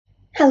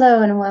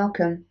Hello and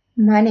welcome.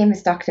 My name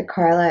is Dr.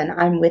 Carla and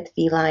I'm with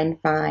Feline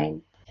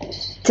Fine.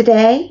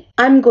 Today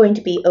I'm going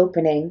to be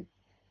opening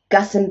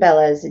Gus and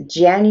Bella's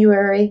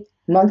January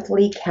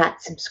monthly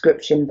cat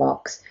subscription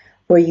box,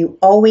 where you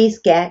always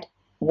get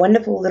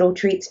wonderful little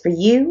treats for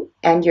you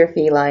and your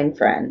feline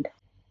friend.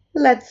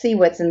 Let's see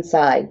what's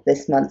inside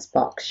this month's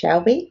box,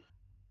 shall we?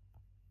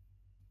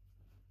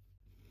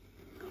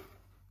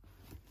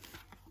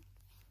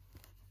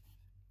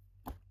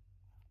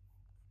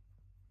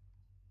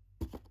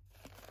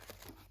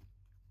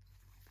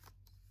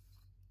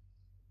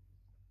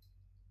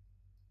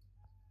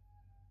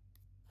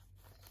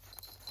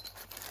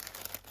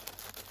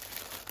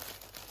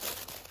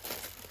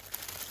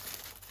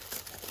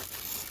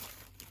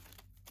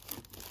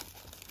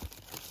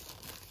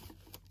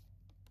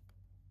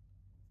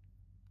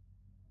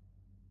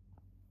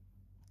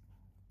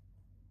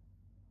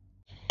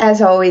 As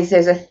always,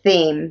 there's a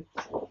theme,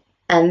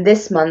 and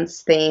this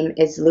month's theme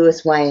is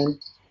Louis Wayne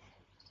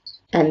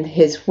and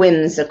his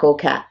whimsical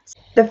cats.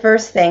 The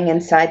first thing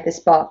inside this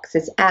box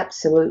is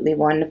absolutely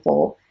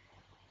wonderful.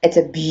 It's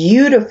a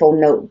beautiful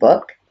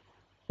notebook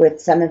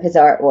with some of his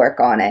artwork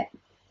on it.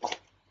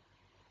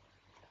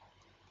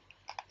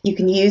 You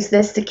can use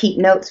this to keep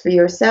notes for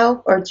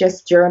yourself or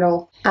just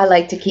journal. I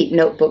like to keep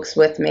notebooks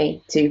with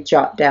me to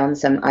jot down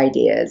some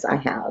ideas I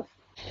have.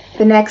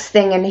 The next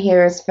thing in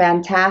here is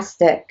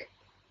fantastic.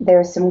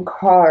 There's some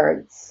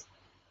cards.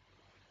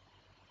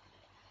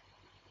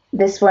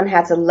 This one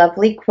has a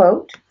lovely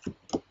quote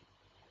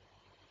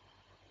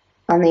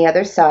on the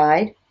other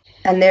side,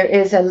 and there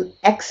is an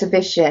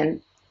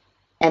exhibition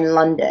in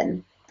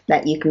London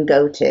that you can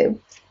go to.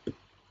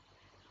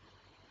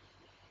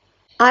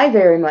 I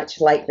very much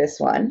like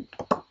this one.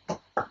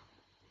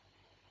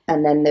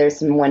 And then there's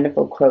some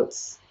wonderful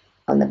quotes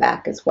on the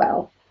back as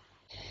well.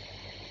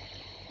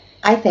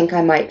 I think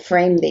I might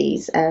frame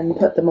these and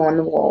put them on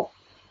the wall.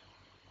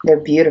 They're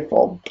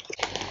beautiful.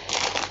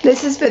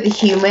 This is for the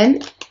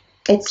human.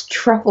 It's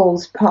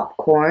Truffles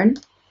popcorn.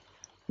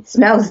 It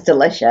smells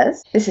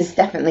delicious. This is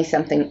definitely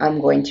something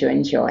I'm going to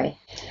enjoy.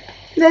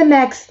 The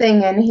next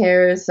thing in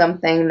here is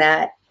something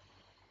that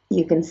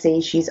you can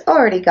see she's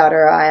already got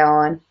her eye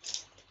on.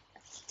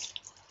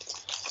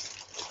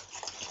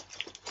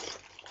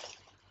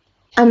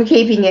 I'm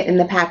keeping it in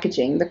the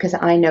packaging because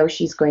I know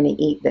she's going to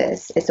eat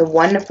this. It's a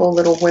wonderful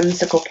little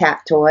whimsical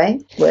cat toy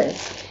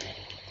with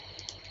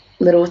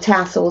little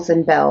tassels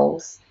and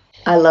bells.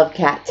 I love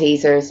cat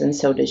teasers, and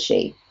so does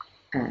she.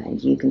 And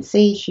you can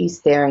see she's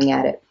staring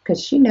at it because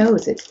she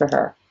knows it's for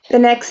her. The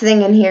next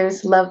thing in here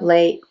is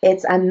lovely.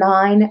 It's a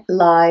 9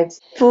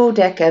 lives full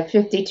deck of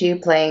 52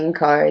 playing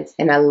cards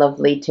in a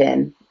lovely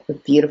tin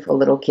with beautiful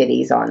little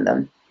kitties on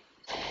them.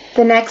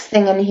 The next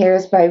thing in here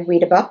is by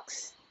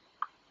Behaviourist,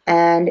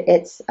 and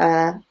it's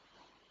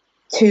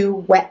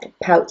 2 wet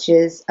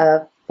pouches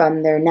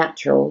from their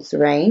Naturals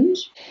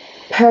range.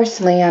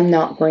 Personally, I'm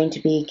not going to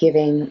be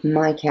giving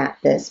my cat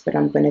this, but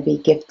I'm going to be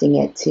gifting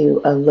it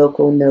to a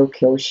local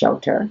no-kill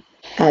shelter.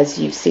 As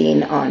you've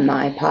seen on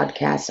my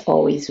podcast,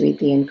 always read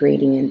the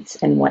ingredients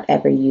and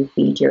whatever you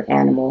feed your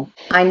animal.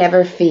 I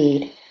never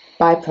feed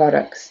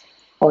byproducts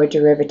or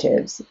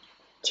derivatives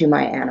to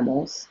my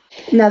animals.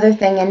 Another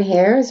thing in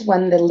here is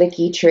one of the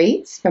licky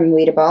treats from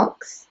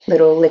Weedabox.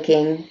 Little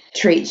licking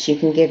treats you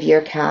can give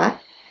your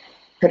cat.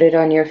 Put it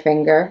on your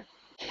finger.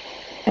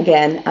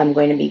 Again, I'm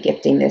going to be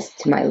gifting this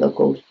to my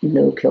local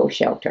no-kill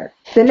shelter.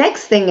 The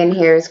next thing in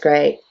here is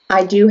great.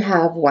 I do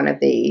have one of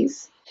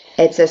these.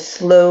 It's a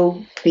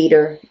slow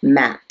feeder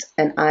mat,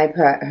 and I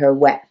put her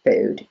wet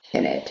food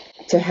in it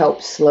to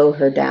help slow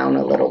her down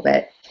a little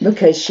bit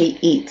because she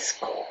eats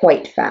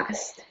quite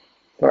fast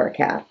for a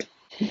cat.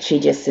 She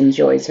just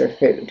enjoys her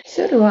food.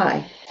 So do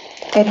I.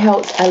 It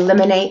helps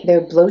eliminate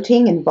their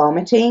bloating and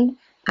vomiting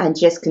and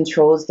just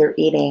controls their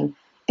eating.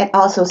 It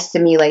also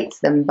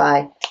stimulates them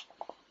by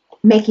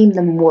making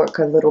them work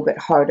a little bit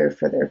harder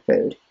for their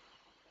food.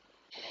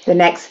 The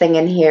next thing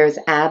in here is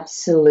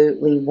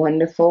absolutely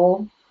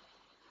wonderful.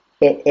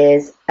 It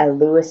is a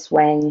Louis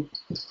Wayne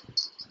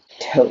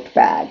tote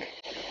bag.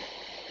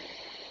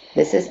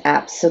 This is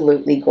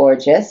absolutely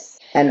gorgeous,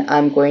 and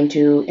I'm going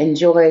to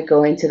enjoy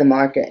going to the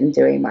market and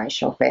doing my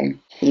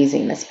shopping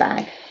using this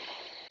bag.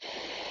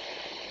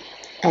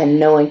 And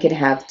no one can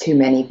have too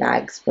many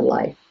bags for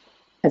life,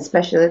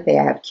 especially if they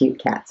have cute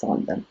cats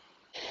on them.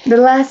 The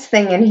last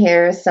thing in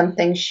here is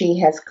something she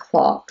has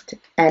clocked,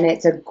 and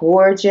it's a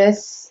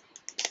gorgeous,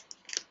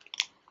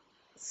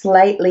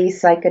 slightly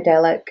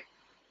psychedelic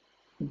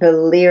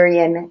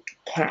valerian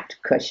cat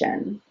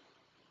cushion.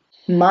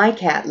 My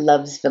cat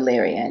loves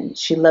valerian.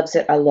 She loves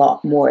it a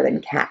lot more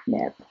than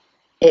catnip.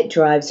 It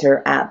drives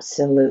her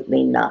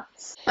absolutely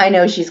nuts. I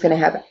know she's going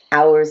to have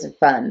hours of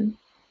fun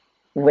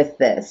with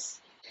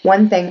this.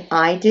 One thing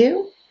I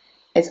do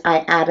is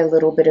I add a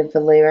little bit of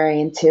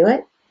valerian to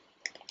it.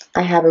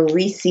 I have a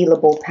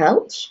resealable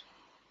pouch,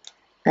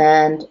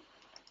 and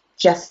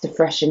just to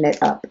freshen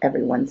it up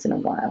every once in a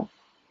while.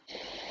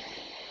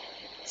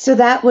 So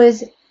that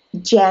was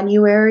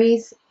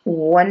January's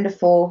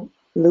wonderful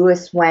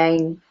Louis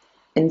Wayne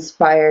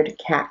inspired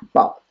cat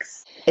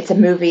box. It's a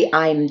movie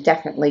I'm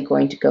definitely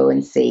going to go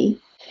and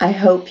see. I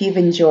hope you've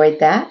enjoyed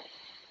that.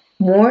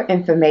 More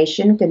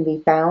information can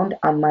be found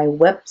on my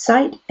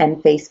website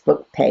and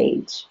Facebook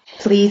page.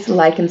 Please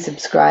like and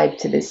subscribe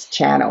to this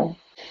channel.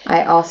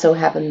 I also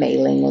have a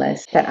mailing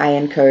list that I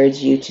encourage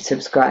you to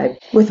subscribe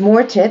with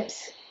more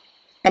tips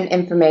and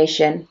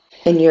information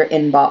in your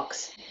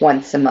inbox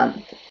once a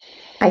month.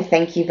 I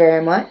thank you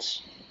very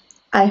much.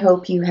 I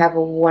hope you have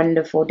a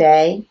wonderful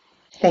day.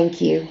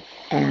 Thank you,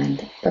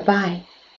 and bye-bye.